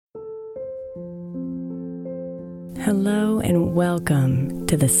Hello and welcome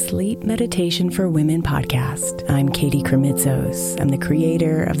to the Sleep Meditation for Women podcast. I'm Katie Kremitzos. I'm the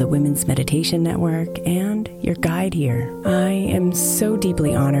creator of the Women's Meditation Network and your guide here. I am so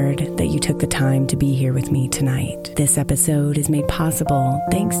deeply honored that you took the time to be here with me tonight. This episode is made possible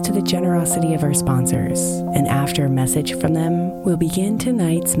thanks to the generosity of our sponsors. And after a message from them, we'll begin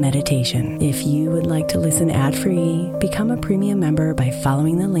tonight's meditation. If you would like to listen ad-free, become a premium member by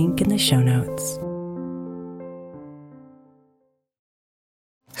following the link in the show notes.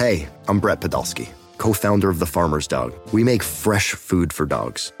 Hey, I'm Brett Podolsky, co-founder of The Farmer's Dog. We make fresh food for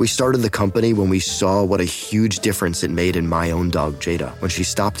dogs. We started the company when we saw what a huge difference it made in my own dog, Jada, when she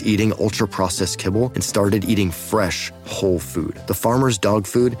stopped eating ultra-processed kibble and started eating fresh, whole food. The Farmer's Dog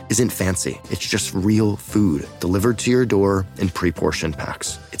food isn't fancy. It's just real food delivered to your door in pre-portioned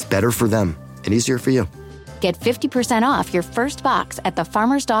packs. It's better for them and easier for you. Get 50% off your first box at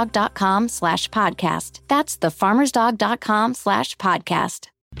thefarmersdog.com/podcast. That's thefarmersdog.com/podcast.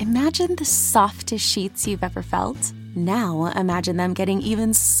 Imagine the softest sheets you've ever felt. Now imagine them getting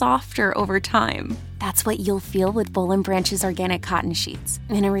even softer over time. That's what you'll feel with Boll & Branch's organic cotton sheets.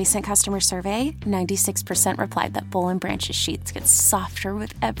 In a recent customer survey, 96% replied that Boll & Branch's sheets get softer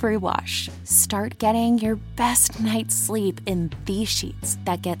with every wash. Start getting your best night's sleep in these sheets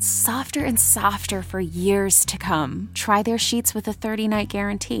that get softer and softer for years to come. Try their sheets with a 30-night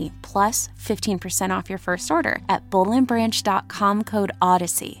guarantee, plus 15% off your first order at bollandbranch.com code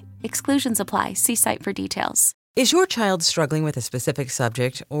Odyssey. Exclusions apply. See site for details. Is your child struggling with a specific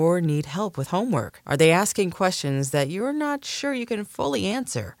subject or need help with homework? Are they asking questions that you're not sure you can fully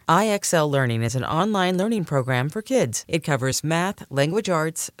answer? IXL Learning is an online learning program for kids. It covers math, language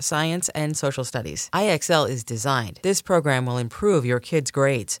arts, science, and social studies. IXL is designed. This program will improve your kids'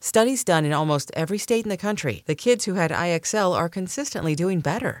 grades. Studies done in almost every state in the country. The kids who had IXL are consistently doing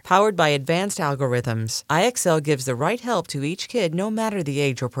better. Powered by advanced algorithms, IXL gives the right help to each kid no matter the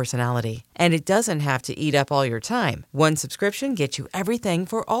age or personality. And it doesn't have to eat up all your time. One subscription gets you everything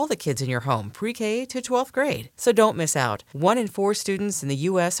for all the kids in your home, pre-K to 12th grade. So don't miss out. 1 in 4 students in the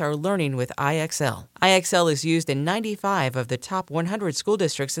U.S. are learning with IXL. IXL is used in 95 of the top 100 school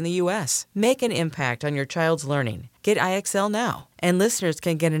districts in the U.S. Make an impact on your child's learning. Get IXL now. And listeners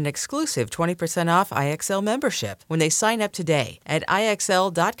can get an exclusive 20% off IXL membership when they sign up today at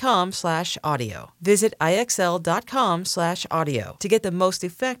IXL.com/audio. Visit IXL.com/audio to get the most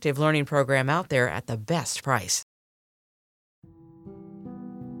effective learning program out there at the best price.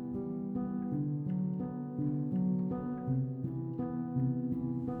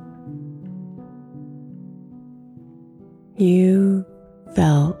 You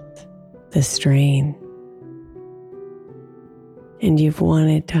felt the strain, and you've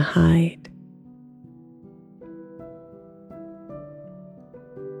wanted to hide.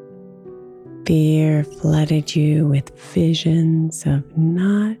 Fear flooded you with visions of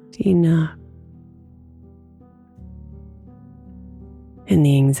not enough, and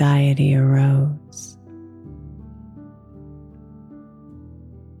the anxiety arose.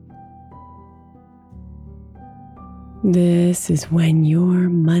 This is when your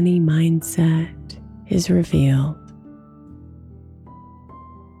money mindset is revealed.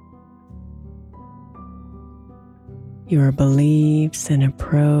 Your beliefs and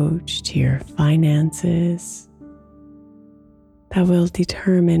approach to your finances that will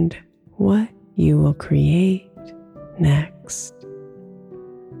determine what you will create next.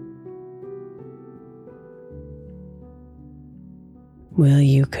 Will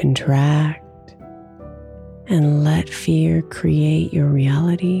you contract and let fear create your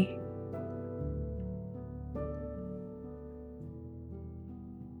reality?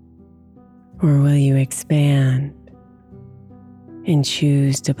 Or will you expand and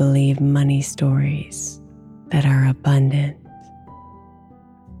choose to believe money stories that are abundant,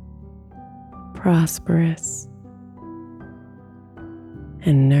 prosperous,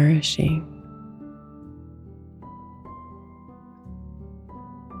 and nourishing?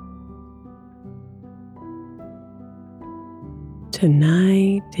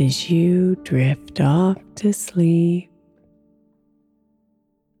 Tonight, as you drift off to sleep,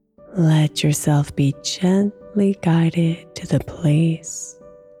 let yourself be gently guided to the place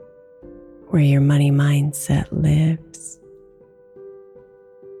where your money mindset lives,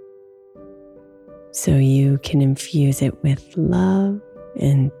 so you can infuse it with love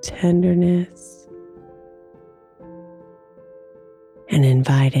and tenderness and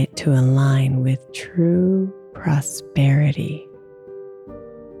invite it to align with true prosperity.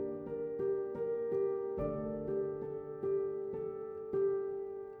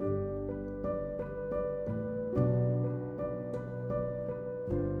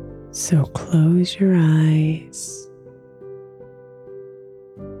 So close your eyes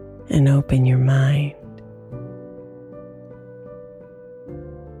and open your mind.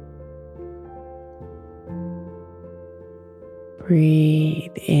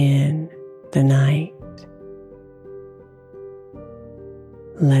 Breathe in the night,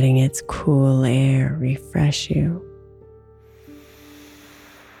 letting its cool air refresh you,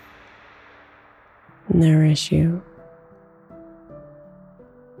 nourish you,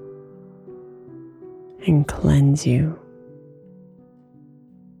 and cleanse you.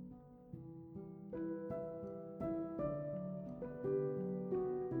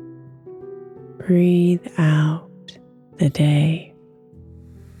 Breathe out the day.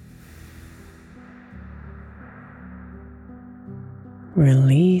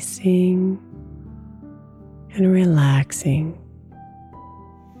 Releasing and relaxing.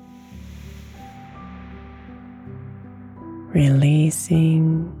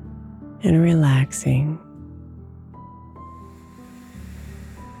 Releasing and relaxing.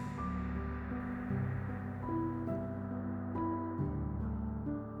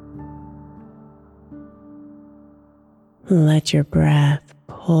 Let your breath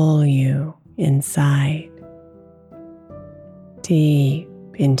pull you inside, deep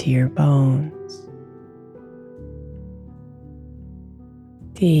into your bones,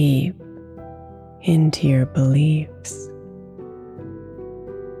 deep into your beliefs.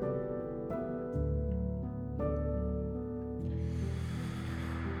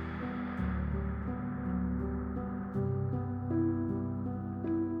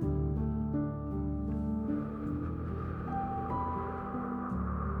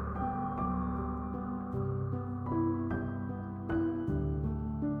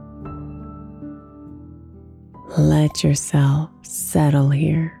 Let yourself settle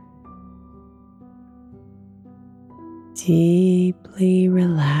here, deeply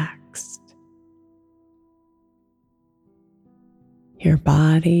relaxed. Your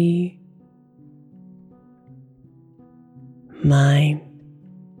body, mind,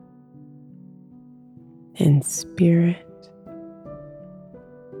 and spirit,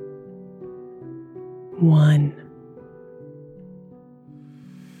 one.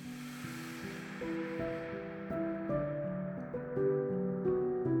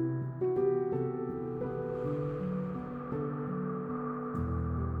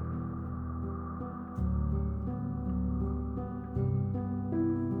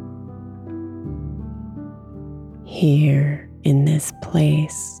 Here in this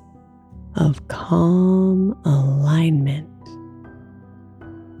place of calm alignment,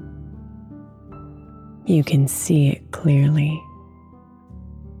 you can see it clearly,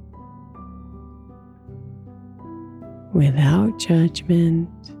 without judgment,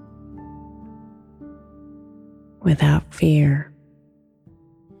 without fear.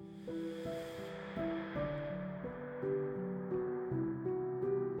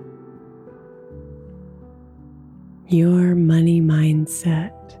 Your money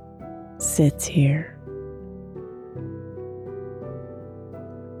mindset sits here,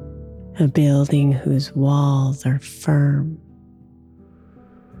 a building whose walls are firm,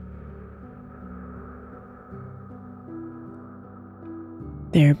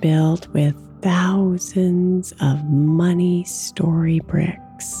 they're built with thousands of money story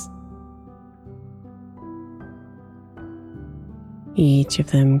bricks, each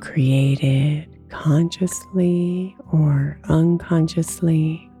of them created consciously or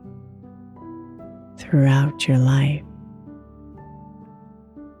unconsciously throughout your life.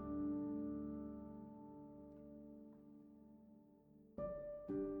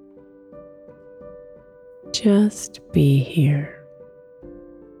 Just be here,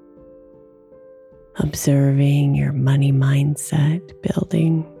 observing your money mindset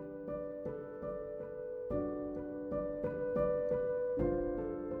building.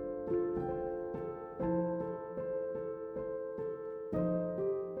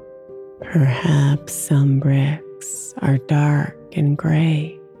 Perhaps some bricks are dark and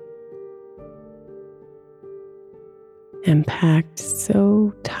gray and packed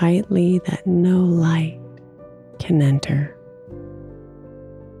so tightly that no light can enter.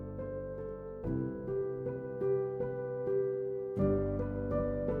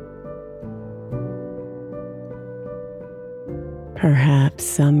 Perhaps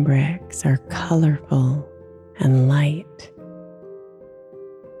some bricks are colorful and light,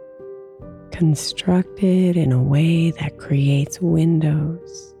 constructed in a way that creates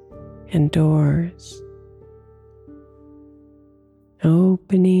windows and doors,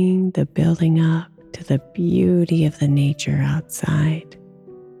 opening the building up to the beauty of the nature outside.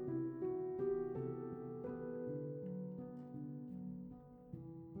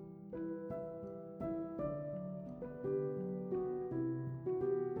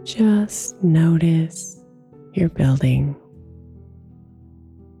 Just notice your building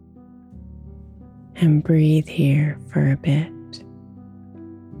and breathe here for a bit.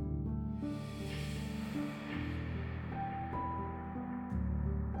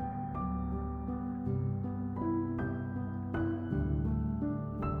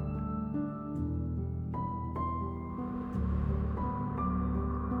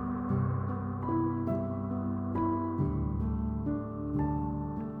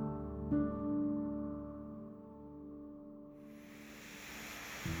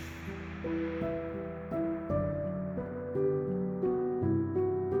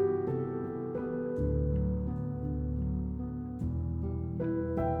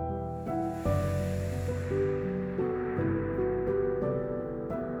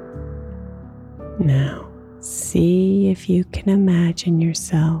 Now, see if you can imagine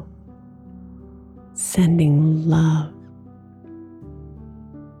yourself sending love,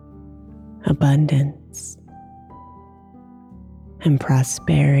 abundance, and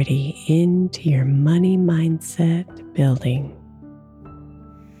prosperity into your money mindset building.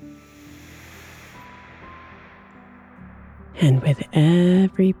 And with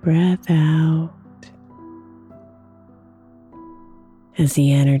every breath out, as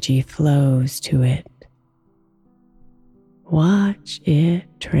the energy flows to it, watch it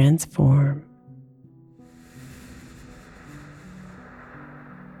transform.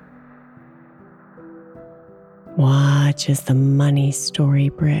 Watch as the money story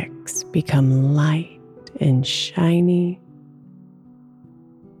bricks become light and shiny.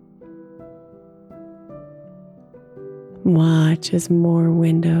 Watch as more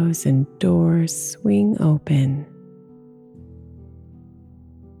windows and doors swing open,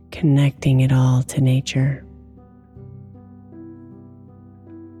 connecting it all to nature.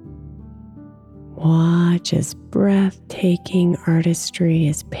 Watch as breathtaking artistry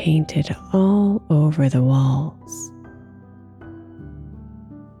is painted all over the walls.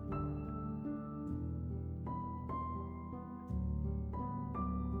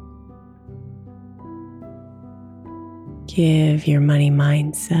 Give your money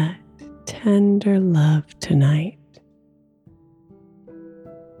mindset tender love tonight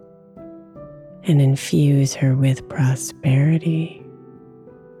and infuse her with prosperity,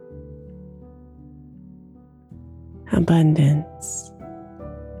 abundance,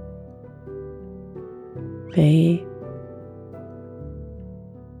 faith,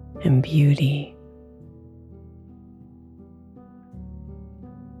 and beauty.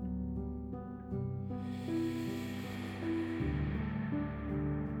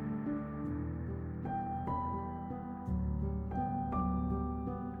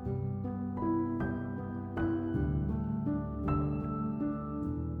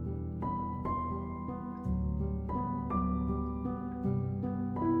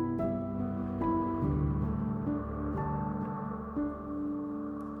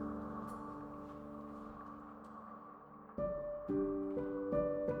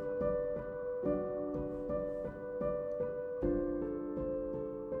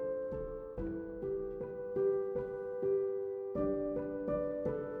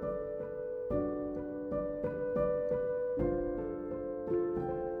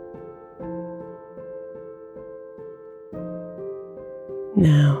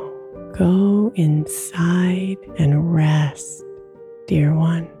 Now go inside and rest, dear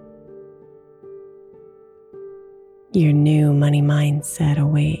one. Your new money mindset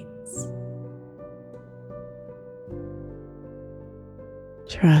awaits.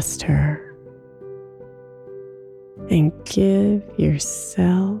 Trust her and give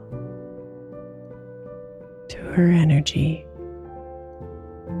yourself to her energy.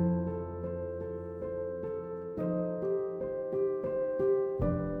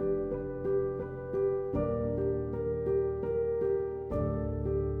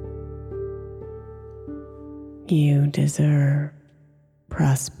 You deserve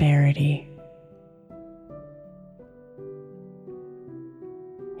prosperity.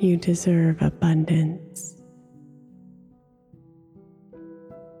 You deserve abundance.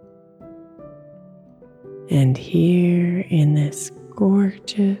 And here in this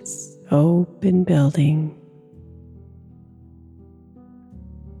gorgeous open building,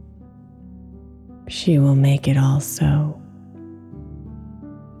 she will make it all so.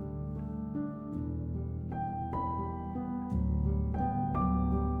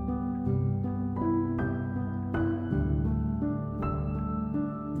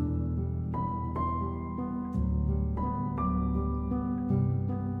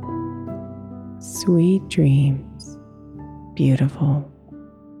 Sweet dreams, beautiful.